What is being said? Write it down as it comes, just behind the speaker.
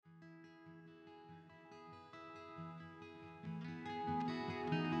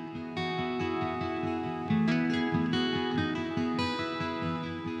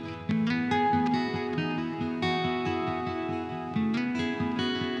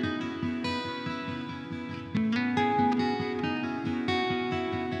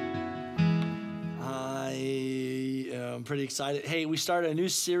I'm pretty excited. Hey, we start a new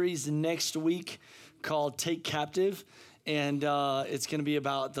series next week called Take Captive, and it's going to be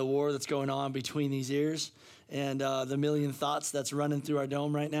about the war that's going on between these ears and the million thoughts that's running through our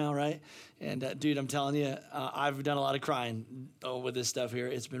dome right now, right? And dude, I'm telling you, I've done a lot of crying with this stuff here.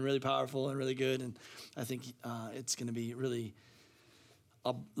 It's been really powerful and really good, and I think it's going to be really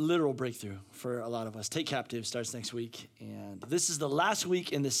a literal breakthrough for a lot of us. Take Captive starts next week, and this is the last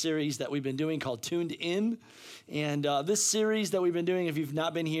week in the series that we've been doing called Tuned In. And this series that we've been doing, if you've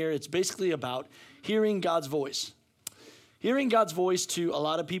not been here, it's basically about hearing God's voice. Hearing God's voice to a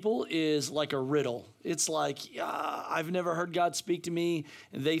lot of people is like a riddle. It's like, I've never heard God speak to me,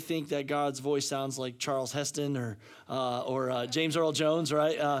 and they think that God's voice sounds like Charles Heston or James Earl Jones,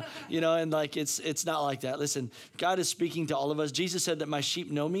 right? And like it's not like that. Listen, God is speaking to all of us. Jesus said that my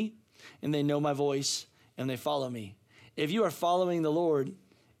sheep know me, and they know my voice, and they follow me. If you are following the Lord,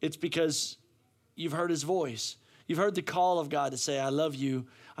 it's because you've heard his voice. You've heard the call of God to say, I love you.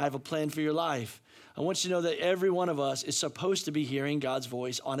 I have a plan for your life. I want you to know that every one of us is supposed to be hearing God's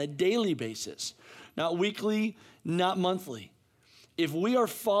voice on a daily basis, not weekly, not monthly. If we are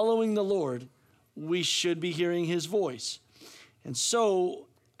following the Lord, we should be hearing his voice. And so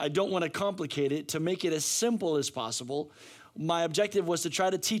I don't want to complicate it. To make it as simple as possible, my objective was to try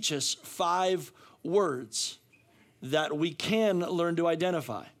to teach us 5 words that we can learn to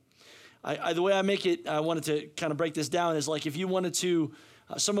identify. The way I make it, I wanted to kind of break this down, is like if you wanted to,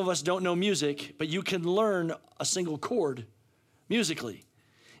 some of us don't know music, but you can learn a single chord musically.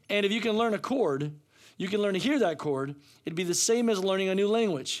 And if you can learn a chord, you can learn to hear that chord. It'd be the same as learning a new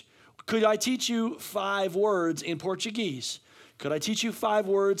language. Could I teach you 5 words in Portuguese? Could I teach you 5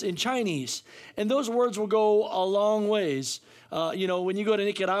 words in Chinese? And those words will go a long ways. When you go to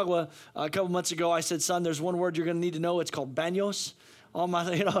Nicaragua, a couple months ago, I said, son, there's one word you're going to need to know. It's called baños.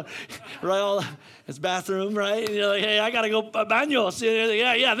 Right? It's bathroom, right? And you're like, hey, I got to go baños.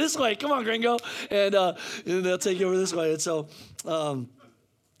 Yeah, this way. Come on, gringo. And they'll take you over this way. And so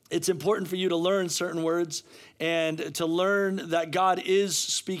it's important for you to learn certain words, and to learn that God is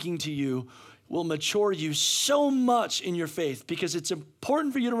speaking to you will mature you so much in your faith, because it's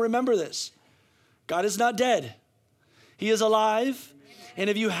important for you to remember this. God is not dead. He is alive. And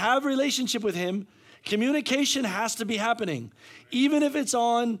if you have a relationship with him, communication has to be happening, even if it's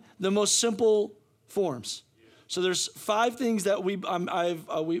on the most simple forms. So there's 5 things that we've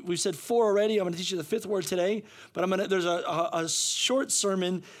said 4 already. I'm going to teach you the 5th word today, but there's a short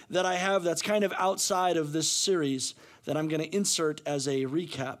sermon that I have that's kind of outside of this series that I'm going to insert as a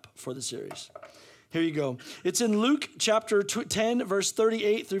recap for the series. Here you go. It's in Luke chapter 10, verse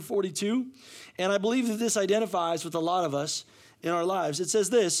 38 through 42, and I believe that this identifies with a lot of us in our lives. It says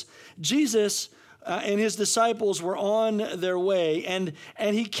this: Jesus and his disciples were on their way, and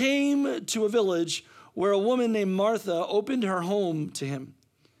he came to a village where a woman named Martha opened her home to him.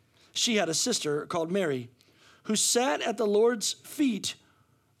 She had a sister called Mary, who sat at the Lord's feet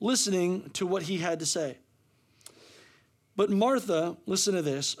listening to what he had to say. But Martha, listen to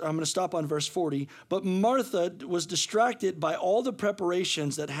this, I'm going to stop on verse 40, but Martha was distracted by all the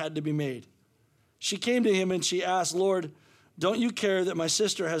preparations that had to be made. She came to him and she asked, Lord, don't you care that my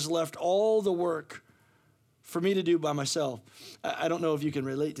sister has left all the work for me to do by myself? I don't know if you can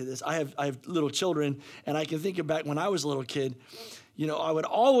relate to this. I have little children, and I can think of back when I was a little kid. I would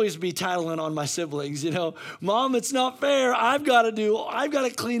always be tattling on my siblings. Mom, it's not fair. I've got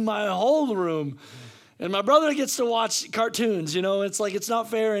to clean my whole room. And my brother gets to watch cartoons. It's like, it's not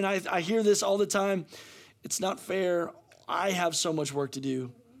fair. And I hear this all the time. It's not fair. I have so much work to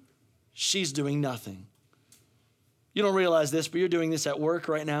do. She's doing nothing. You don't realize this, but you're doing this at work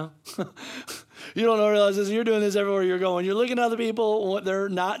right now. You don't realize this. You're doing this everywhere you're going. You're looking at other people, what they're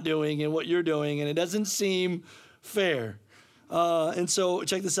not doing and what you're doing, and it doesn't seem fair. And so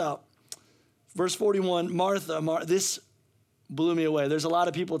check this out. Verse 41, Martha, this blew me away. There's a lot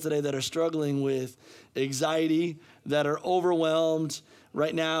of people today that are struggling with anxiety, that are overwhelmed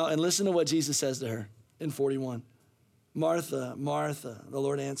right now. And listen to what Jesus says to her in 41. Martha, Martha, the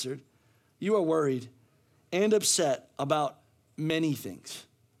Lord answered, you are worried and upset about many things.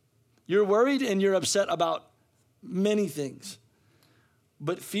 You're worried and you're upset about many things.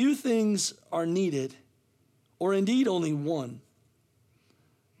 But few things are needed, or indeed only one.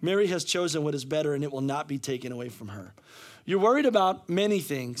 Mary has chosen what is better, and it will not be taken away from her. You're worried about many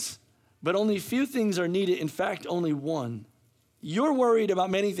things, but only few things are needed. In fact, only one. You're worried about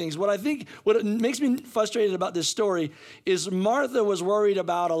many things. What makes me frustrated about this story is Martha was worried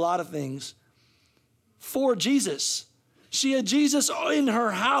about a lot of things for Jesus. She had Jesus in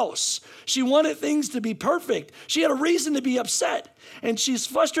her house. She wanted things to be perfect. She had a reason to be upset. And she's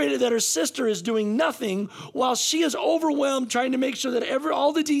frustrated that her sister is doing nothing while she is overwhelmed trying to make sure that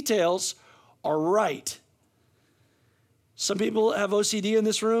all the details are right. Some people have OCD in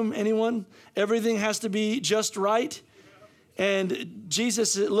this room. Anyone? Everything has to be just right. And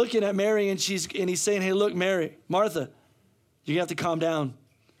Jesus is looking at Mary and he's saying, hey, look, Martha, you have to calm down.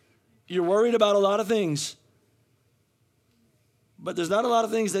 You're worried about a lot of things, but there's not a lot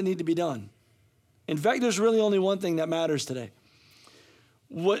of things that need to be done. In fact, there's really only one thing that matters today.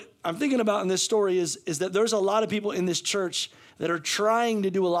 What I'm thinking about in this story is that there's a lot of people in this church that are trying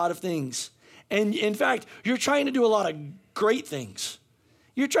to do a lot of things. And in fact, you're trying to do a lot of great things.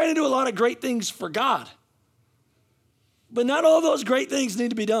 You're trying to do a lot of great things for God. But not all those great things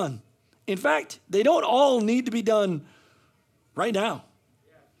need to be done. In fact, they don't all need to be done right now.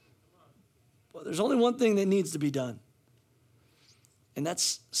 But there's only one thing that needs to be done. And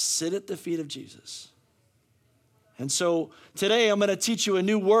that's sit at the feet of Jesus. And so today I'm going to teach you a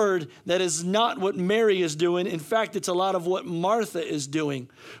new word that is not what Mary is doing. In fact, it's a lot of what Martha is doing.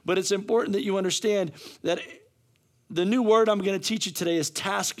 But it's important that you understand that the new word I'm going to teach you today is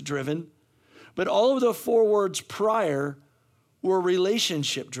task-driven. But all of the 4 words prior were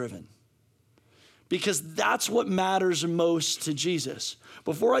relationship-driven. Because that's what matters most to Jesus.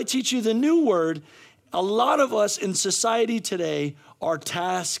 Before I teach you the new word, a lot of us in society today are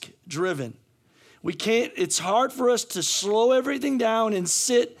task-driven. It's hard for us to slow everything down and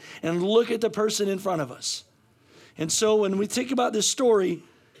sit and look at the person in front of us. And so when we think about this story,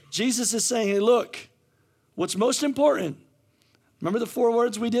 Jesus is saying, hey, look, what's most important, remember the 4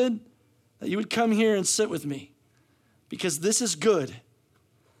 words we did? That you would come here and sit with me because this is good.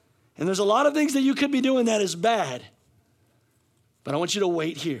 And there's a lot of things that you could be doing that is bad, but I want you to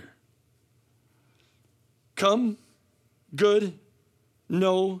wait here. Come, good,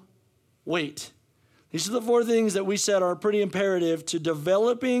 no, wait. These are the 4 things that we said are pretty imperative to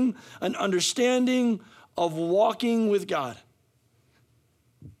developing an understanding of walking with God.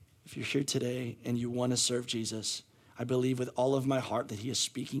 If you're here today and you want to serve Jesus, I believe with all of my heart that he is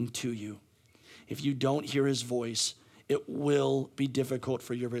speaking to you. If you don't hear his voice, it will be difficult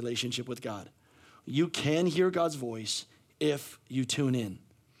for your relationship with God. You can hear God's voice if you tune in.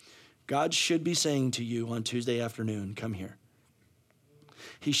 God should be saying to you on Tuesday afternoon, come here.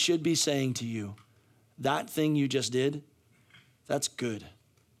 He should be saying to you, that thing you just did, that's good.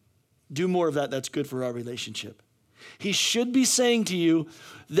 Do more of that. That's good for our relationship. He should be saying to you,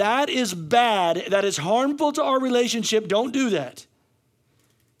 that is bad. That is harmful to our relationship. Don't do that.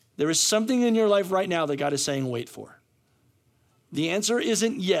 There is something in your life right now that God is saying, wait for. The answer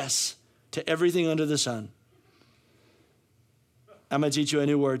isn't yes to everything under the sun. I'm going to teach you a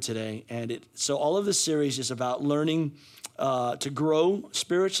new word today. So all of this series is about learning to grow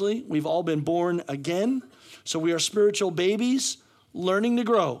spiritually. We've all been born again. So we are spiritual babies learning to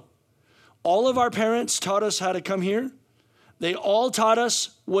grow. All of our parents taught us how to come here. They all taught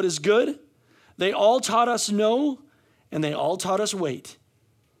us what is good. They all taught us no, and they all taught us wait.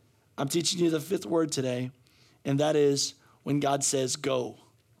 I'm teaching you the 5th word today, and that is when God says go.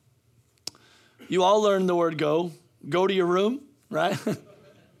 You all learned the word go. Go to your room, right?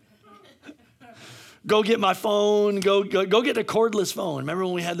 Go get my phone. Go get a cordless phone. Remember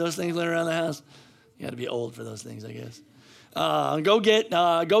when we had those things laying around the house? You had to be old for those things, I guess. Go get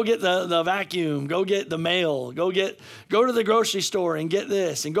the vacuum. Go get the mail. Go to the grocery store and get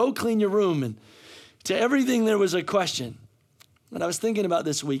this, and go clean your room. And to everything there was a question. What I was thinking about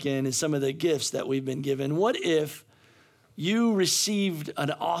this weekend is some of the gifts that we've been given. What if you received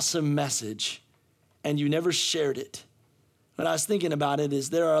an awesome message and you never shared it? What I was thinking about it is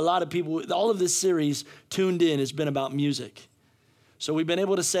there are a lot of people, all of this series tuned in has been about music. So we've been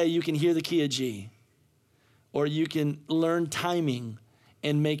able to say you can hear the key of G, or you can learn timing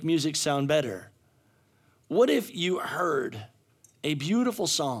and make music sound better. What if you heard a beautiful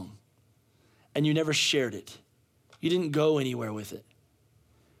song and you never shared it? You didn't go anywhere with it.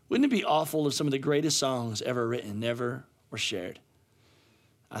 Wouldn't it be awful if some of the greatest songs ever written never were shared?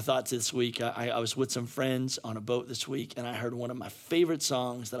 I thought this week, I was with some friends on a boat this week, and I heard one of my favorite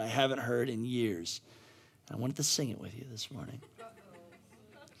songs that I haven't heard in years. I wanted to sing it with you this morning.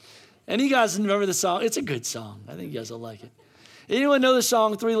 And you guys remember the song? It's a good song. I think you guys will like it. Anyone know the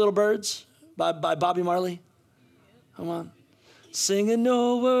song 3 Little Birds by Bobby Marley? Come on. Singing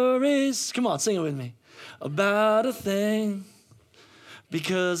no worries. Come on, sing it with me. About a thing.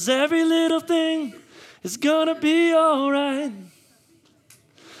 Because every little thing is gonna be all right.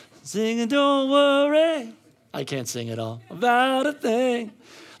 Singing don't worry. I can't sing it all. About a thing.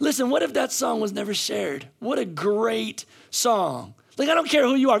 Listen, what if that song was never shared? What a great song. Like, I don't care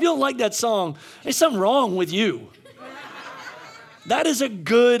who you are. If you don't like that song, there's something wrong with you. That is a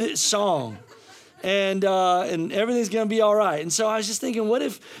good song. And everything's going to be all right. And so I was just thinking, what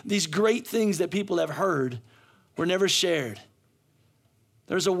if these great things that people have heard were never shared?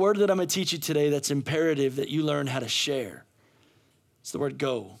 There's a word that I'm going to teach you today that's imperative that you learn how to share. It's the word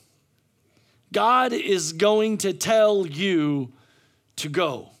go. God is going to tell you to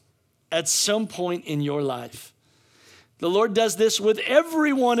go at some point in your life. The Lord does this with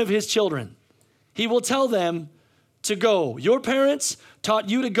every one of his children. He will tell them to go. Your parents taught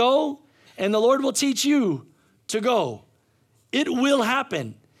you to go, and the Lord will teach you to go. It will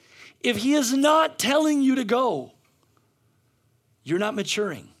happen. If he is not telling you to go, you're not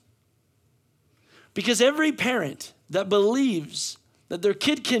maturing. Because every parent that believes that their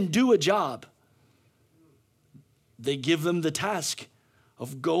kid can do a job, they give them the task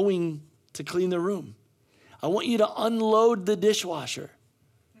of going to clean the room. I want you to unload the dishwasher.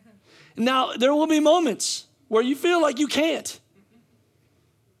 Now, there will be moments where you feel like you can't,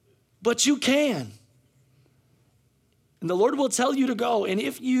 but you can. And the Lord will tell you to go. And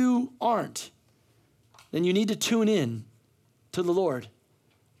if you aren't, then you need to tune in to the Lord.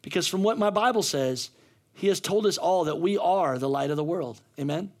 Because from what my Bible says, he has told us all that we are the light of the world.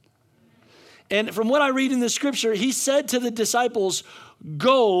 Amen? And from what I read in the scripture, he said to the disciples,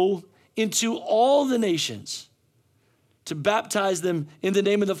 go into all the nations to baptize them in the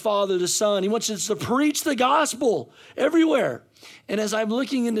name of the Father, the Son. He wants us to preach the gospel everywhere. And as I'm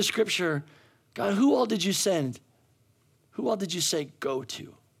looking into scripture, God, who all did you send? Who all did you say go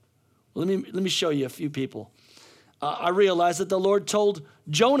to? Well, let me show you a few people. I realized that the Lord told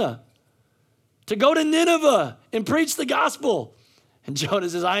Jonah to go to Nineveh and preach the gospel. And Jonah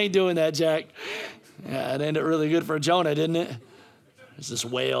says, I ain't doing that, Jack. Yeah, it ended really good for Jonah, didn't it? There's this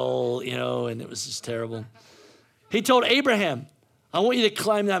whale, and it was just terrible. He told Abraham, I want you to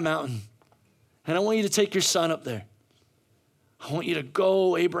climb that mountain, and I want you to take your son up there. I want you to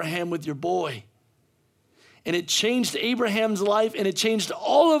go, Abraham, with your boy. And it changed Abraham's life, and it changed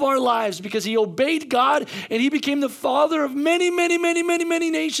all of our lives because he obeyed God, and he became the father of many, many, many, many,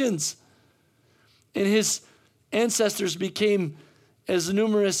 many nations. And his ancestors became as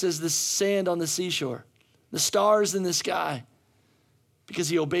numerous as the sand on the seashore, the stars in the sky, because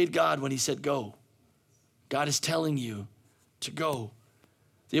he obeyed God when he said go. God is telling you to go.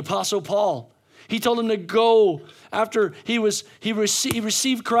 The Apostle Paul, he told him to go after he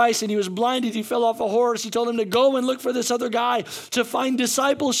received Christ and he was blinded. He fell off a horse. He told him to go and look for this other guy to find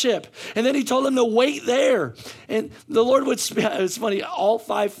discipleship. And then he told him to wait there. And the Lord would, it's funny, all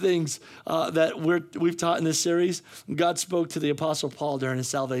 5 things that we've taught in this series, God spoke to the Apostle Paul during his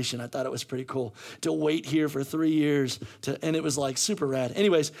salvation. I thought it was pretty cool to wait here for 3 years. And it was like super rad.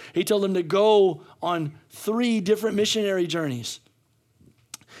 Anyways, he told him to go on 3 different missionary journeys.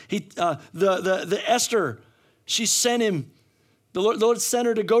 The Esther, she sent him. The Lord sent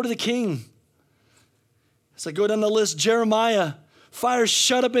her to go to the king. As I go down the list, Jeremiah, fire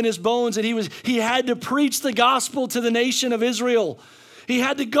shut up in his bones, and he had to preach the gospel to the nation of Israel. He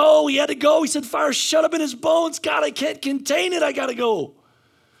had to go. He said, fire shut up in his bones. God, I can't contain it. I got to go.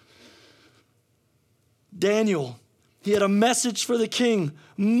 Daniel, he had a message for the king.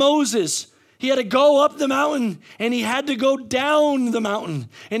 Moses, he had to go up the mountain, and he had to go down the mountain,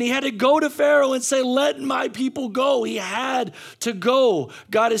 and he had to go to Pharaoh and say, let my people go. He had to go.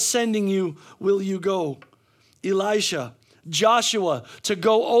 God is sending you. Will you go? Elisha, Joshua, to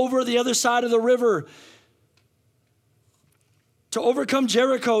go over the other side of the river, to overcome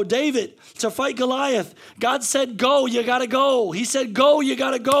Jericho. David, to fight Goliath. God said, go, you got to go. He said, go, you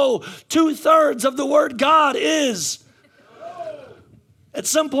got to go. 2/3 of the word God is. At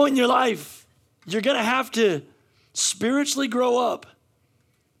some point in your life, you're going to have to spiritually grow up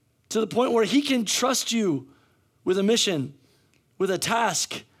to the point where he can trust you with a mission, with a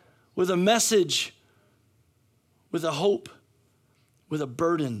task, with a message, with a hope, with a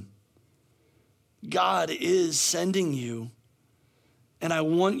burden. God is sending you, and I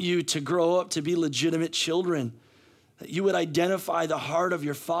want you to grow up to be legitimate children, that you would identify the heart of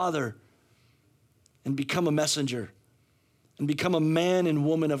your Father and become a messenger and become a man and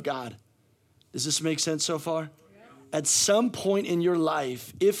woman of God. Does this make sense so far? Yeah. At some point in your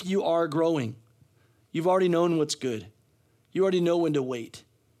life, if you are growing, you've already known what's good. You already know when to wait.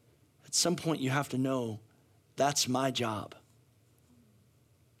 At some point, you have to know, that's my job.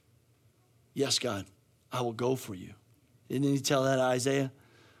 Yes, God, I will go for you. Didn't he tell that to Isaiah?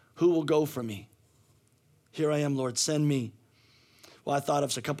 Who will go for me? Here I am, Lord, send me. Well, I thought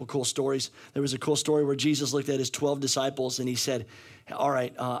of a couple cool stories. There was a cool story where Jesus looked at his 12 disciples and he said, all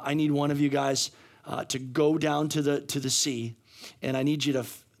right, I need one of you guys. to go down to the sea, and I need you to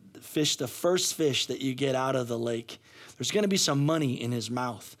fish the first fish that you get out of the lake. There's going to be some money in his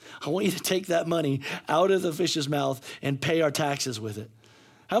mouth. I want you to take that money out of the fish's mouth and pay our taxes with it.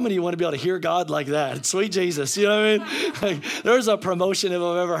 How many of you want to be able to hear God like that? Sweet Jesus, you know what I mean? Like, there's a promotion if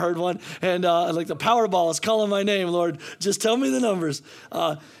I've ever heard one. And like the Powerball is calling my name, Lord. Just tell me the numbers.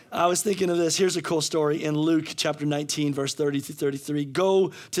 I was thinking of this. Here's a cool story in Luke chapter 19, verse 30 through 33.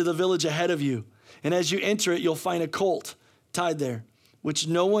 Go to the village ahead of you, and as you enter it, you'll find a colt tied there, which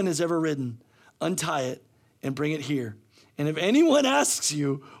no one has ever ridden. Untie it and bring it here. And if anyone asks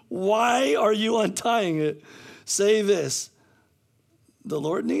you, why are you untying it? Say this, the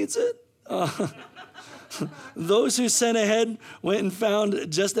Lord needs it. Those who sent ahead went and found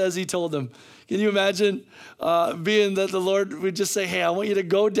just as he told them. Can you imagine being that the Lord would just say, hey, I want you to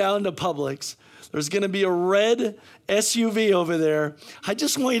go down to Publix. There's going to be a red SUV over there. I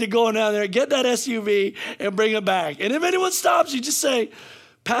just want you to go down there, get that SUV, and bring it back. And if anyone stops, you just say,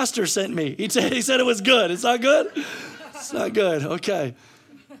 Pastor sent me. He said it was good. It's not good? It's not good. Okay.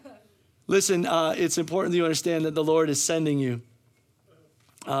 Listen, it's important that you understand that the Lord is sending you.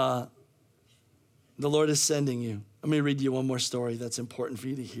 The Lord is sending you. Let me read you one more story that's important for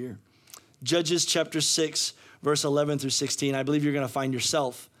you to hear. Judges chapter 6, verse 11 through 16. I believe you're going to find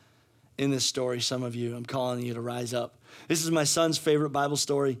yourself in this story, some of you. I'm calling you to rise up. This is my son's favorite Bible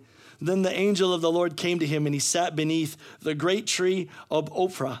story. Then the angel of the Lord came to him, and he sat beneath the great tree of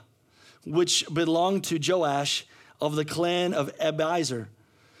Ophrah, which belonged to Joash of the clan of Abiezer.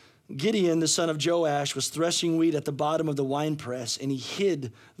 Gideon, the son of Joash, was threshing wheat at the bottom of the winepress, and he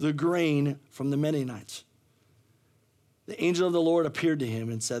hid the grain from the Midianites. The angel of the Lord appeared to him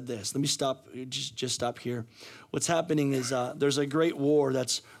and said this. Let me stop, just stop here. What's happening is there's a great war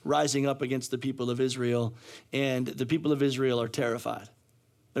that's rising up against the people of Israel, and the people of Israel are terrified.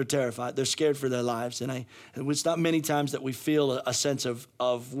 They're terrified. They're scared for their lives. And it's not many times that we feel a sense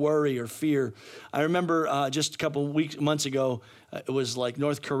of worry or fear. I remember just a couple months ago, it was like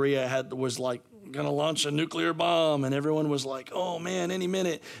North Korea was like going to launch a nuclear bomb, and everyone was like, oh man, any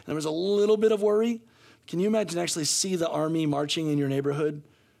minute. And there was a little bit of worry. Can you imagine actually see the army marching in your neighborhood?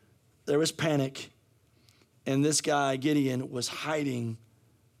 There was panic. And this guy, Gideon, was hiding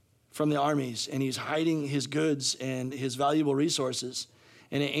from the armies, and he's hiding his goods and his valuable resources.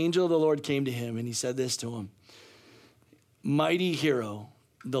 And an angel of the Lord came to him, and he said this to him, mighty hero,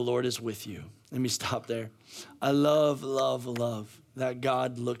 the Lord is with you. Let me stop there. I love, love, love that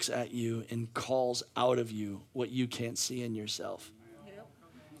God looks at you and calls out of you what you can't see in yourself. Yep.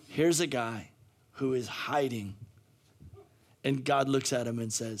 Here's a guy who is hiding, and God looks at him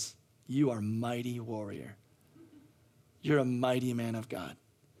and says, you are mighty warrior. You're a mighty man of God.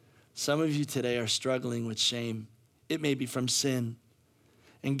 Some of you today are struggling with shame. It may be from sin.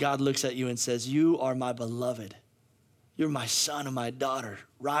 And God looks at you and says, you are my beloved. You're my son and my daughter.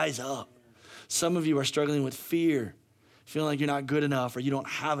 Rise up. Some of you are struggling with fear, feeling like you're not good enough or you don't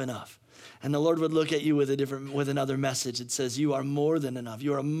have enough. And the Lord would look at you with another message that says, you are more than enough.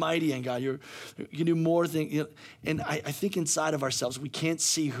 You are mighty in God. You can do more things. And I think inside of ourselves, we can't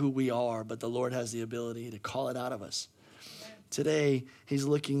see who we are, but the Lord has the ability to call it out of us. Today, he's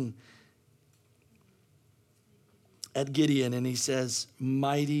looking at Gideon, and he says,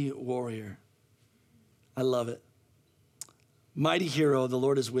 mighty warrior. I love it. Mighty hero, the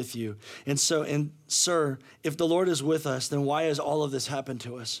Lord is with you. And sir, if the Lord is with us, then why has all of this happened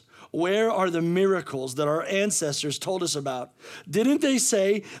to us? Where are the miracles that our ancestors told us about? Didn't they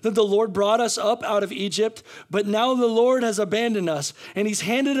say that the Lord brought us up out of Egypt, but now the Lord has abandoned us, and he's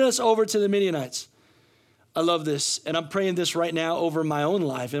handed us over to the Midianites? I love this, and I'm praying this right now over my own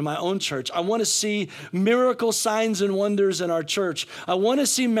life, in my own church. I want to see miracle signs and wonders in our church. I want to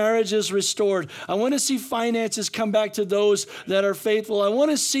see marriages restored. I want to see finances come back to those that are faithful. I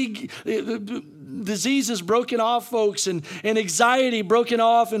want to see diseases broken off, folks, and anxiety broken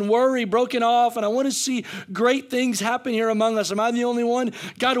off, and worry broken off, and I want to see great things happen here among us. Am I the only one?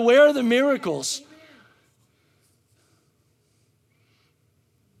 God, where are the miracles?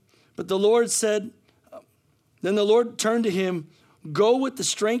 But the Lord said, then the Lord turned to him, go with the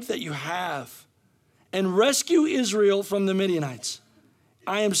strength that you have and rescue Israel from the Midianites.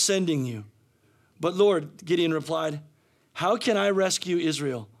 I am sending you. But Lord, Gideon replied, how can I rescue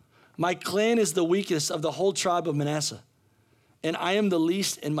Israel? My clan is the weakest of the whole tribe of Manasseh, and I am the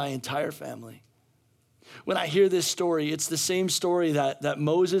least in my entire family. When I hear this story, it's the same story that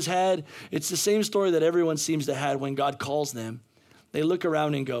Moses had. It's the same story that everyone seems to have when God calls them. They look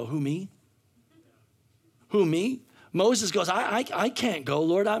around and go, who, me? Who, me? Moses goes, I can't go,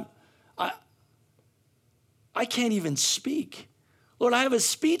 Lord. I can't even speak. Lord, I have a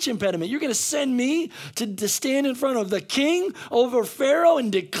speech impediment. You're going to send me to stand in front of the king over Pharaoh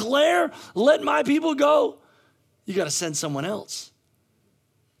and declare, let my people go? You got to send someone else.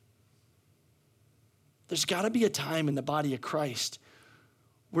 There's got to be a time in the body of Christ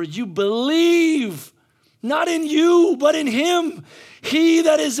where you believe, not in you, but in him, he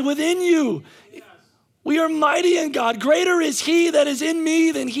that is within you. We are mighty in God. Greater is he that is in me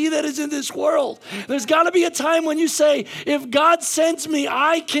than he that is in this world. There's got to be a time when you say, if God sends me,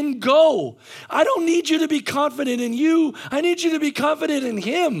 I can go. I don't need you to be confident in you. I need you to be confident in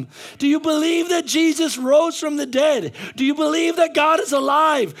him. Do you believe that Jesus rose from the dead? Do you believe that God is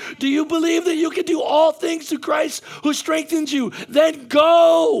alive? Do you believe that you can do all things through Christ who strengthens you? Then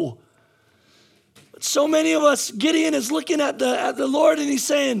go. But so many of us, Gideon is looking at the Lord and he's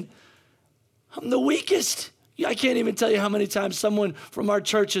saying, I'm the weakest. I can't even tell you how many times someone from our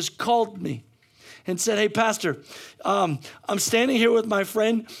church has called me and said, hey, Pastor, I'm standing here with my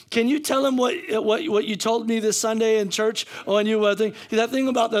friend. Can you tell him what you told me this Sunday in church on that thing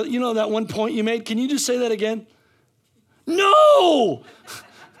about that one point you made? Can you just say that again? No.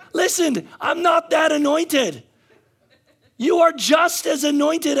 Listen, I'm not that anointed. You are just as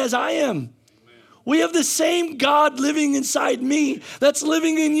anointed as I am. We have the same God living inside me that's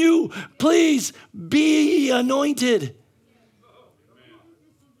living in you. Please be anointed. Amen.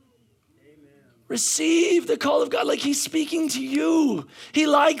 Receive the call of God like he's speaking to you. He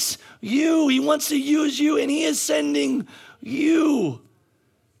likes you. He wants to use you, and he is sending you.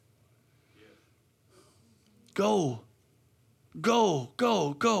 Go. Go,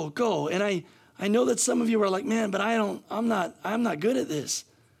 go, go, go. And I know that some of you are like, man, but I'm not good at this.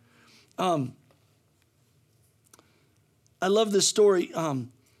 I love this story.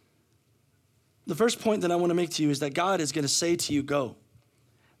 The first point that I want to make to you is that God is going to say to you, go.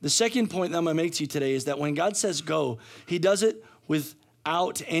 The second point that I'm going to make to you today is that when God says go, he does it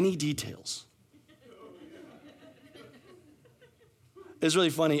without any details. It's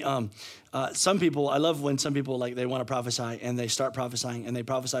really funny. Some people, I love when some people they want to prophesy and they start prophesying and they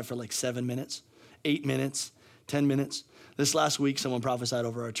prophesy for 7 minutes, 8 minutes, 10 minutes. This last week, someone prophesied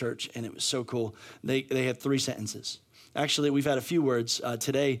over our church and it was so cool. They had 3 sentences. Actually, we've had a few words.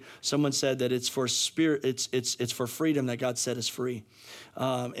 Today, someone said that it's for spirit, it's for freedom that God set us free.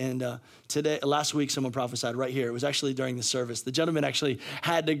 Last week, someone prophesied right here. It was actually during the service. The gentleman actually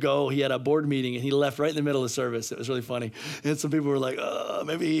had to go. He had a board meeting, and he left right in the middle of the service. It was really funny. And some people were like,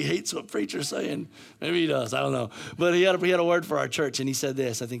 maybe he hates what preacher's saying. Maybe he does. I don't know. But he had a word for our church, and he said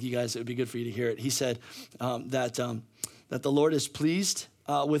this. I think you guys, it would be good for you to hear it. He said that the Lord is pleased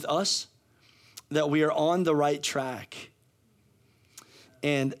with us, that we are on the right track,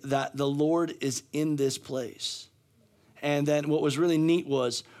 and that the Lord is in this place. And then what was really neat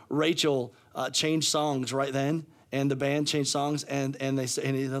was Rachel changed songs right then, and the band changed songs, and they say,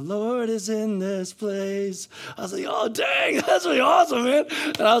 the Lord is in this place. I was like, oh, dang, that's really awesome, man.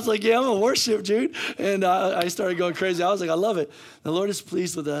 And I was like, yeah, I'm going to worship, dude. And I started going crazy. I was like, I love it. The Lord is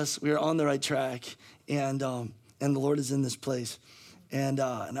pleased with us. We are on the right track, and the Lord is in this place. And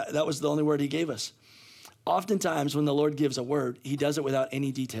that was the only word he gave us. Oftentimes when the Lord gives a word, he does it without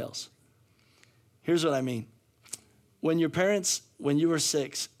any details. Here's what I mean. When your parents, when you were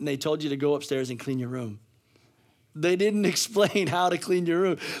 6, and they told you to go upstairs and clean your room, they didn't explain how to clean your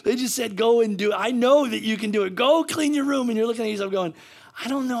room. They just said, go and do it. I know that you can do it. Go clean your room. And you're looking at yourself going, I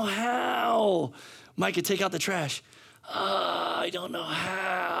don't know how. Micah, take out the trash. I don't know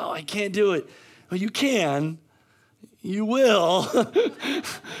how. I can't do it. Well, you can. You will.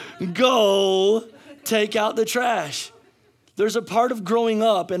 Go take out the trash. There's a part of growing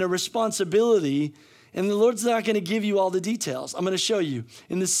up and a responsibility, and the Lord's not going to give you all the details. I'm going to show you.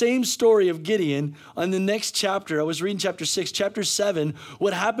 In the same story of Gideon, on the next chapter, I was reading chapter 6, chapter 7,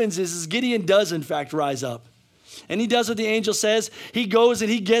 what happens is Gideon does in fact rise up. And he does what the angel says. He goes and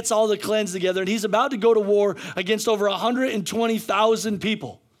he gets all the clans together, and he's about to go to war against over 120,000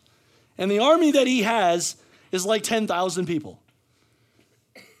 people. And the army that he has is like 10,000 people.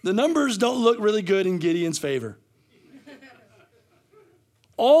 The numbers don't look really good in Gideon's favor.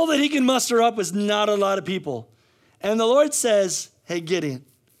 All that he can muster up is not a lot of people. And the Lord says, hey, Gideon,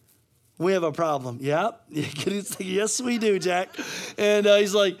 we have a problem. Yep. Gideon's like, yes, we do, Jack. And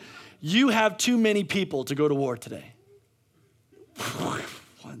he's like, you have too many people to go to war today.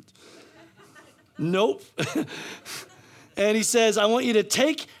 Nope. And he says, I want you to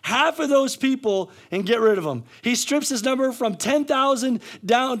take half of those people and get rid of them. He strips his number from 10,000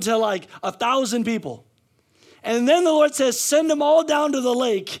 down to 1,000 people. And then the Lord says, send them all down to the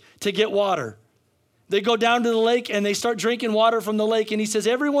lake to get water. They go down to the lake and they start drinking water from the lake. And he says,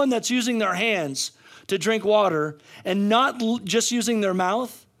 everyone that's using their hands to drink water and not just using their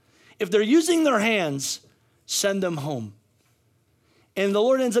mouth, if they're using their hands, send them home. And the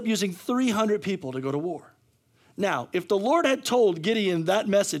Lord ends up using 300 people to go to war. Now, if the Lord had told Gideon that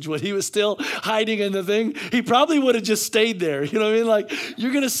message when he was still hiding in the thing, he probably would have just stayed there. You know what I mean? Like,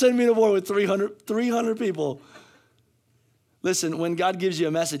 you're going to send me to war with 300 people. Listen, when God gives you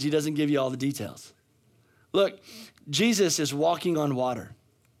a message, he doesn't give you all the details. Look, Jesus is walking on water.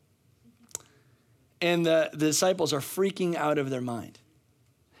 And the disciples are freaking out of their mind.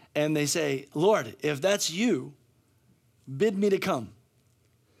 And they say, Lord, if that's you, bid me to come.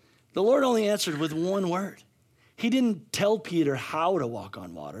 The Lord only answered with one word. He didn't tell Peter how to walk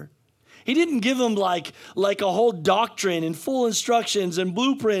on water. He didn't give him like a whole doctrine and full instructions and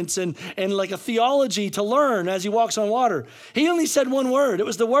blueprints and like a theology to learn as he walks on water. He only said one word. It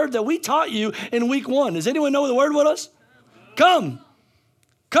was the word that we taught you in week 1. Does anyone know the word with us? Come.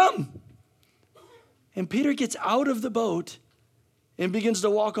 Come. And Peter gets out of the boat and begins to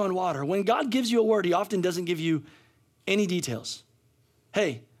walk on water. When God gives you a word, he often doesn't give you any details.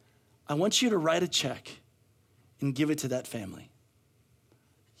 Hey, I want you to write a check and give it to that family.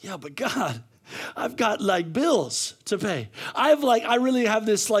 Yeah, but God, I've got like bills to pay. I really have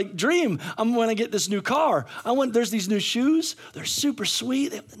this like dream. I'm going to get this new car. There's these new shoes. They're super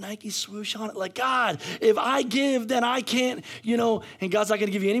sweet. They have the Nike swoosh on it. Like, God, if I give, then I can't, and God's not going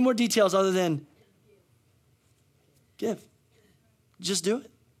to give you any more details other than give. Just do it.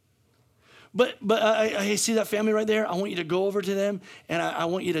 But I see that family right there. I want you to go over to them and I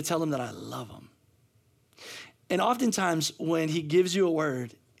want you to tell them that I love them. And oftentimes when he gives you a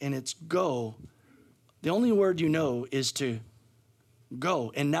word and it's go, the only word you know is to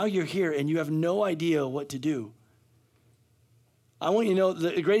go. And now you're here and you have no idea what to do. I want you to know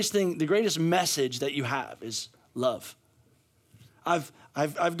the greatest message that you have is love. I've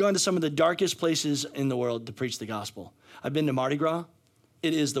gone to some of the darkest places in the world to preach the gospel. I've been to Mardi Gras.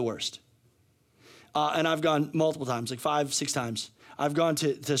 It is the worst. And I've gone multiple times, like 5, 6 times. I've gone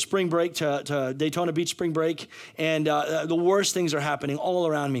to spring break, to Daytona Beach spring break, and the worst things are happening all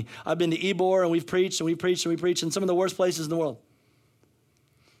around me. I've been to Ybor, and we've preached in some of the worst places in the world.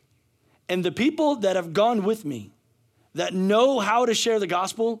 And the people that have gone with me, that know how to share the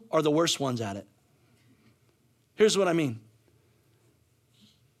gospel, are the worst ones at it. Here's what I mean.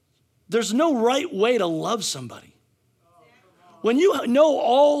 There's no right way to love somebody. When you know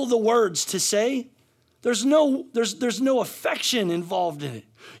all the words to say, there's no affection involved in it.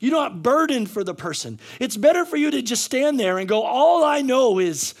 You're not burdened for the person. It's better for you to just stand there and go, all I know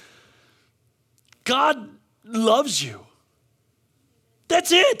is God loves you.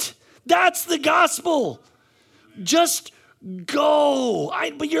 That's it. That's the gospel. Just go.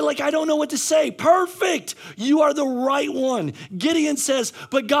 But you're like, I don't know what to say. Perfect. You are the right one. Gideon says,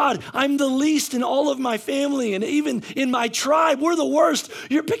 but God, I'm the least in all of my family and even in my tribe. We're the worst.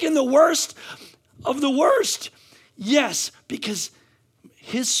 You're picking the worst of the worst. Yes, because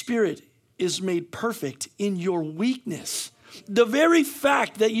his spirit is made perfect in your weakness. The very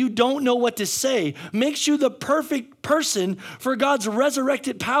fact that you don't know what to say makes you the perfect person for God's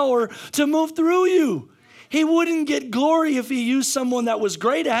resurrected power to move through you. He wouldn't get glory if he used someone that was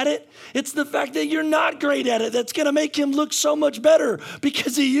great at it. It's the fact that you're not great at it that's going to make him look so much better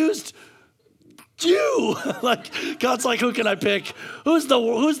because he used you. Like, God's like, who can I pick? Who's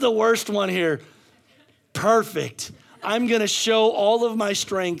the worst one here? Perfect. I'm going to show all of my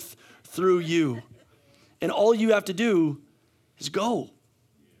strength through you. And all you have to do is go.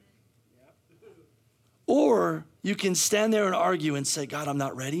 Or you can stand there and argue and say, God, I'm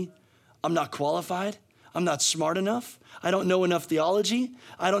not ready. I'm not qualified. I'm not smart enough. I don't know enough theology.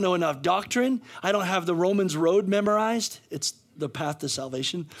 I don't know enough doctrine. I don't have the Romans road memorized. It's the path to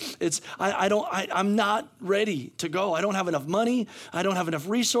salvation. I'm not ready to go. I don't have enough money. I don't have enough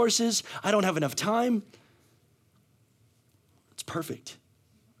resources. I don't have enough time. It's perfect.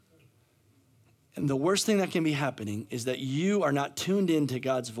 And the worst thing that can be happening is that you are not tuned into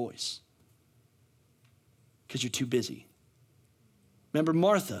God's voice because you're too busy. Remember,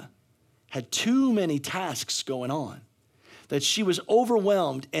 Martha had too many tasks going on that she was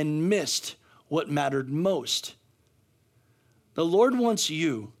overwhelmed and missed what mattered most. The Lord wants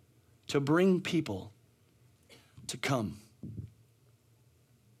you to bring people to come.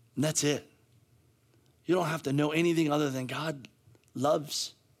 And that's it. You don't have to know anything other than God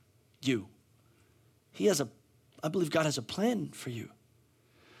loves you. I believe God has a plan for you.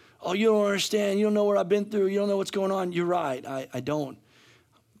 Oh, you don't understand. You don't know what I've been through. You don't know what's going on. You're right. I don't.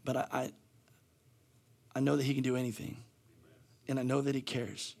 But I know that he can do anything. And I know that he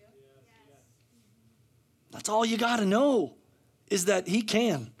cares. That's all you got to know is that he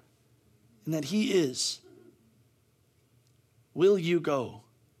can. and that he is. Will you go?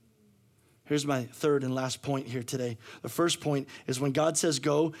 Here's my third and last point here today. The first point is when God says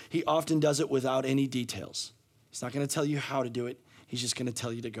go, he often does it without any details. He's not going to tell you how to do it. He's just going to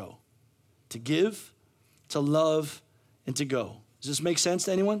tell you to go. To give, to love, and to go. Does this make sense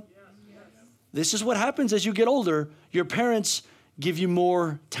to anyone? Yes. This is what happens as you get older. Your parents give you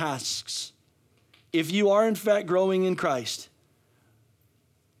more tasks. If you are in fact growing in Christ,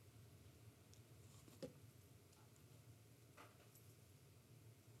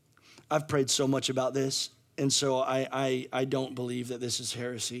 I've prayed so much about this, and so I don't believe that this is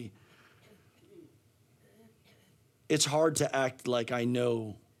heresy. It's hard to act like I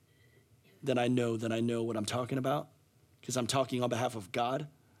know that I know that I know what I'm talking about, because I'm talking on behalf of God.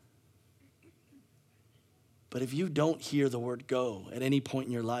 But if you don't hear the word go at any point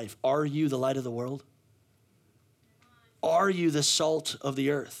in your life, are you the light of the world? Are you the salt of the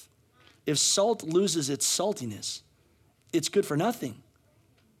earth? If salt loses its saltiness, it's good for nothing.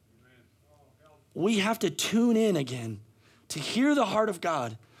 We have to tune in again to hear the heart of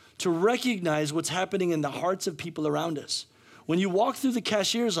God, to recognize what's happening in the hearts of people around us. When you walk through the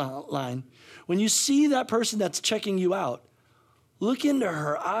cashier's line, when you see that person that's checking you out, look into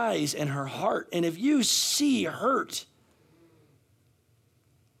her eyes and her heart. And if you see hurt,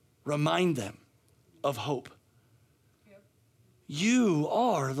 remind them of hope. You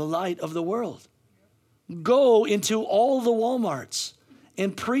are the light of the world. Go into all the Walmarts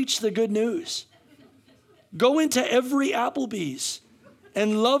and preach the good news. Go into every Applebee's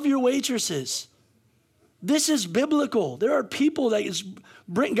and love your waitresses. This is biblical. There are people that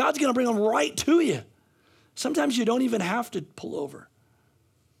God's going to bring them right to you. Sometimes you don't even have to pull over.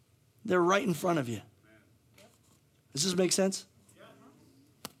 They're right in front of you. Does this make sense?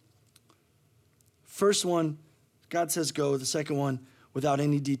 First one, God says go. The second one, without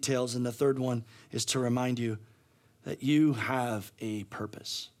any details. And the third one is to remind you that you have a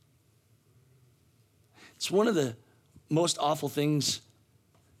purpose. It's one of the most awful things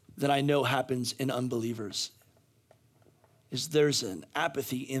that I know happens in unbelievers is there's an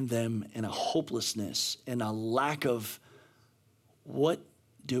apathy in them and a hopelessness and a lack of what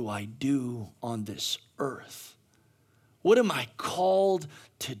do I do on this earth? What am I called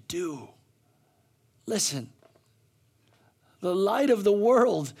to do? Listen, the light of the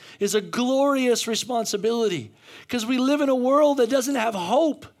world is a glorious responsibility because we live in a world that doesn't have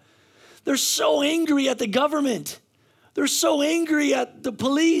hope. They're so angry at the government. They're so angry at the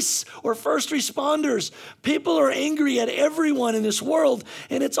police or first responders. People are angry at everyone in this world,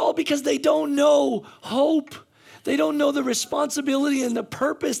 and it's all because they don't know hope. They don't know the responsibility and the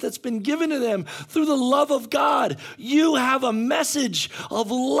purpose that's been given to them through the love of God. You have a message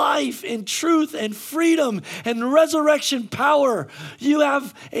of life and truth and freedom and resurrection power. You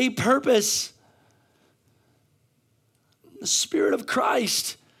have a purpose. The Spirit of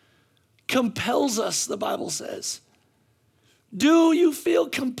Christ compels us, the Bible says. Do you feel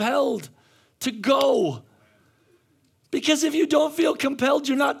compelled to go? Because if you don't feel compelled,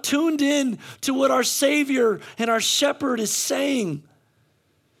 you're not tuned in to what our Savior and our Shepherd is saying.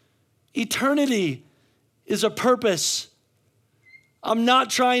 Eternity is a purpose. I'm not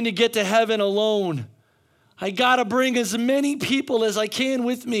trying to get to heaven alone. I got to bring as many people as I can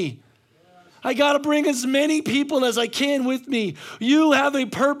with me. I got to bring as many people as I can with me. You have a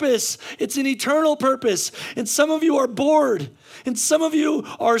purpose. It's an eternal purpose. And some of you are bored. And some of you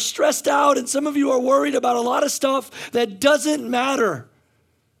are stressed out. And some of you are worried about a lot of stuff that doesn't matter.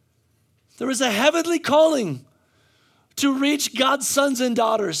 There is a heavenly calling to reach God's sons and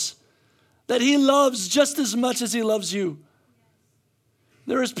daughters that he loves just as much as he loves you.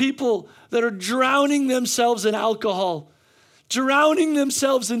 There is people that are drowning themselves in alcohol, drowning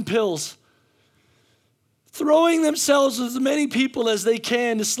themselves in pills, throwing themselves with as many people as they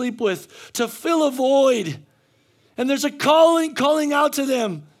can to sleep with, to fill a void. And there's a calling out to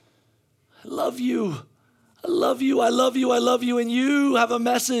them. I love you. I love you. I love you. I love you. And you have a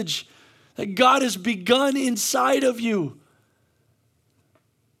message that God has begun inside of you.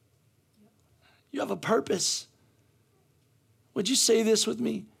 You have a purpose. Would you say this with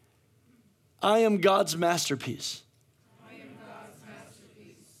me? I am God's masterpiece.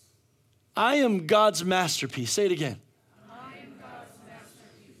 I am God's masterpiece. Say it again. I am God's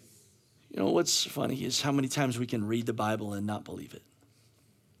masterpiece. You know what's funny is how many times we can read the Bible and not believe it.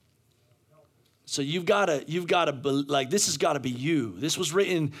 So you've got to, like, this has got to be you. This was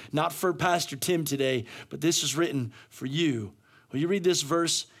written not for Pastor Tim today, but this was written for you. Will you read this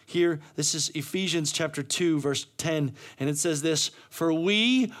verse here? This is Ephesians chapter 2, verse 10, and it says this: for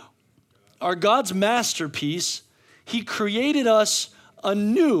we are God's masterpiece. He created us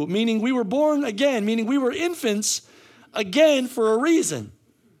anew, meaning we were born again, meaning we were infants again for a reason.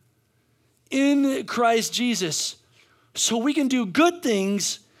 In Christ Jesus. So we can do good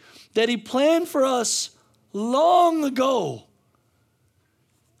things that he planned for us long ago.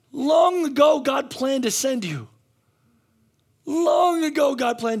 Long ago, God planned to send you. Long ago,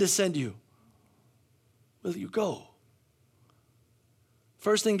 God planned to send you. Will you go?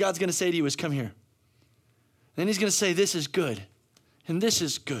 First thing God's going to say to you is, come here. Then he's going to say, this is good. And this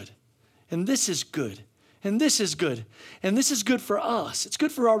is good. And this is good. And this is good. And this is good for us. It's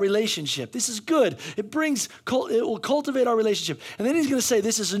good for our relationship. This is good. It will cultivate our relationship. And then he's going to say,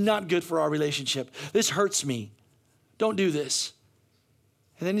 this is not good for our relationship. This hurts me. Don't do this.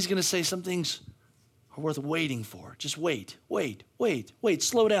 And then he's going to say some things are worth waiting for. Just wait.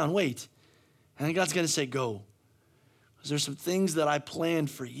 Slow down, wait. And then God's going to say, go. Because there's some things that I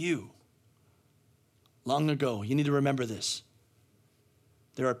planned for you long ago. You need to remember this.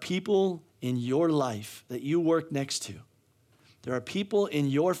 There are people in your life that you work next to. There are people in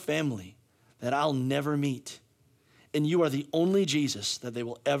your family that I'll never meet. And you are the only Jesus that they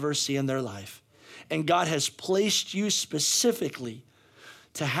will ever see in their life. And God has placed you specifically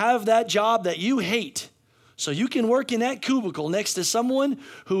to have that job that you hate so you can work in that cubicle next to someone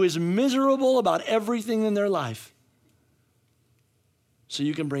who is miserable about everything in their life. So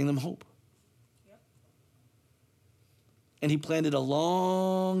you can bring them hope. And he planned it a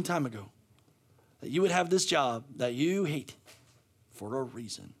long time ago that you would have this job that you hate for a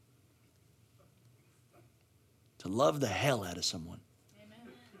reason. To love the hell out of someone.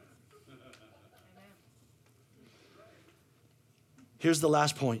 Amen. Here's the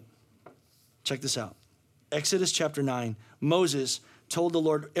last point. Check this out. Exodus chapter 9. Moses told the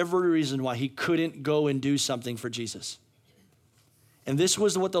Lord every reason why he couldn't go and do something for Jesus. And this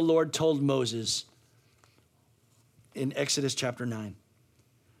was what the Lord told Moses in Exodus chapter 9.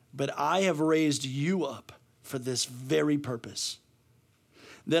 But I have raised you up for this very purpose,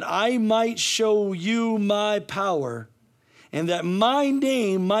 that I might show you my power and that my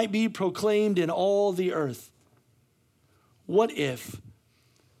name might be proclaimed in all the earth. What if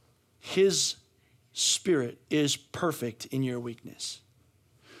his spirit is perfect in your weakness?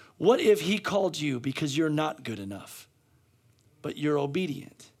 What if he called you because you're not good enough, but you're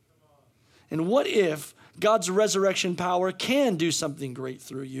obedient? And what if God's resurrection power can do something great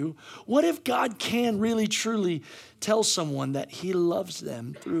through you? What if God can really, truly tell someone that he loves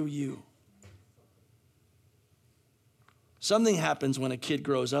them through you? Something happens when a kid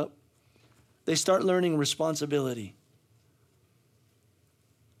grows up. They start learning responsibility.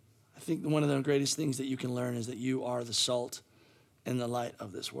 I think one of the greatest things that you can learn is that you are the salt and the light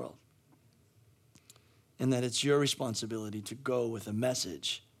of this world. And that it's your responsibility to go with a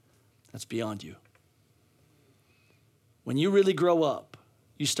message that's beyond you. When you really grow up,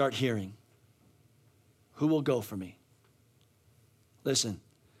 you start hearing, who will go for me? Listen,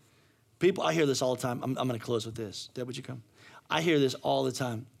 people, I hear this all the time. I'm going to close with this. Deb, would you come? I hear this all the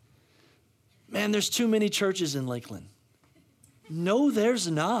time. Man, there's too many churches in Lakeland. No, there's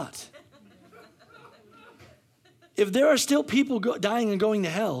not. If there are still people dying and going to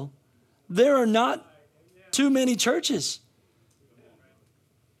hell, there are not too many churches.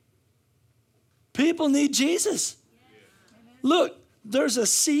 People need Jesus. Look, there's a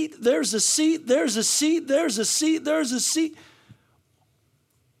seat, there's a seat, there's a seat, there's a seat, there's a seat.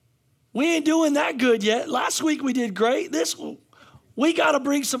 We ain't doing that good yet. Last week we did great. We got to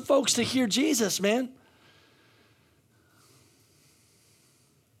bring some folks to hear Jesus, man.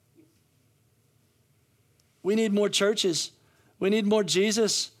 We need more churches. We need more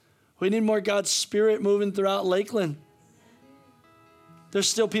Jesus. We need more God's Spirit moving throughout Lakeland. There's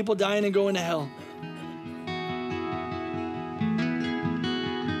still people dying and going to hell.